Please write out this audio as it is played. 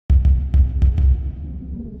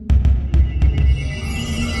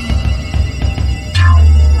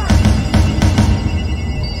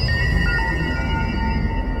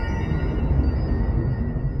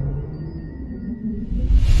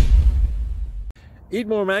Eat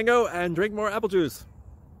more mango and drink more apple juice.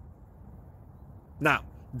 Now,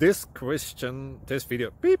 this video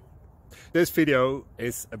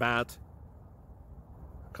is about...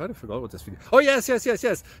 I kind of forgot what this video... Oh, yes.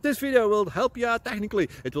 This video will help you out technically.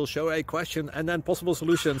 It will show a question and then possible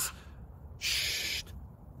solutions. Shh.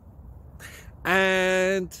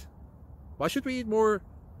 And why should we eat more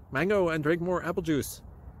mango and drink more apple juice?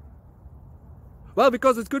 Well,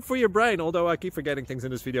 because it's good for your brain, although I keep forgetting things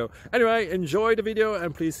in this video. Anyway, enjoy the video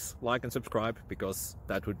and please like and subscribe, because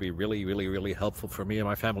that would be really helpful for me and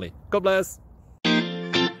my family. God bless!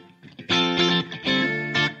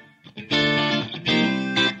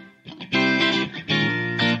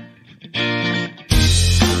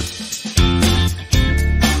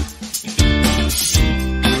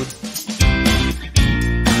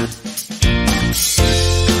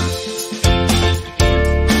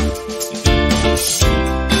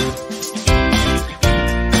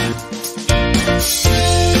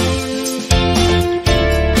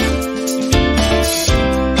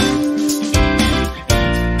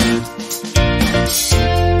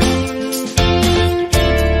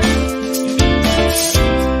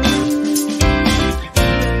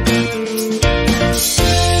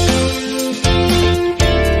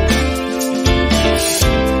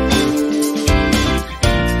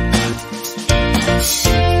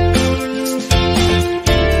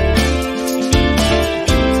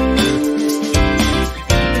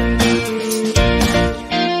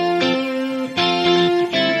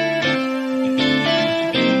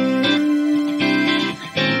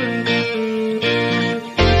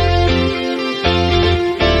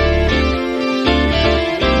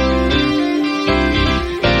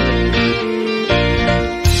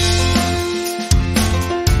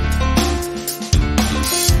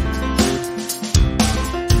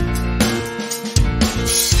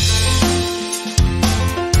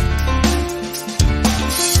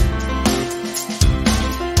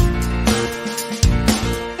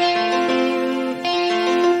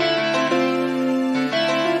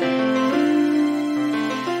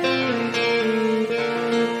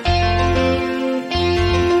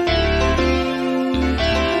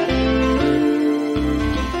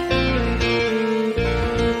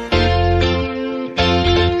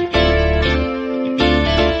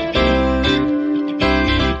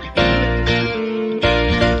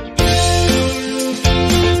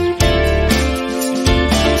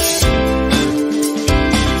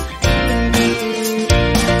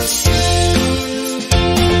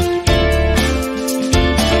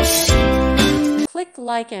 Click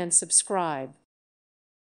like and subscribe.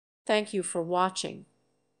 Thank you for watching.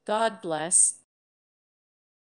 God bless.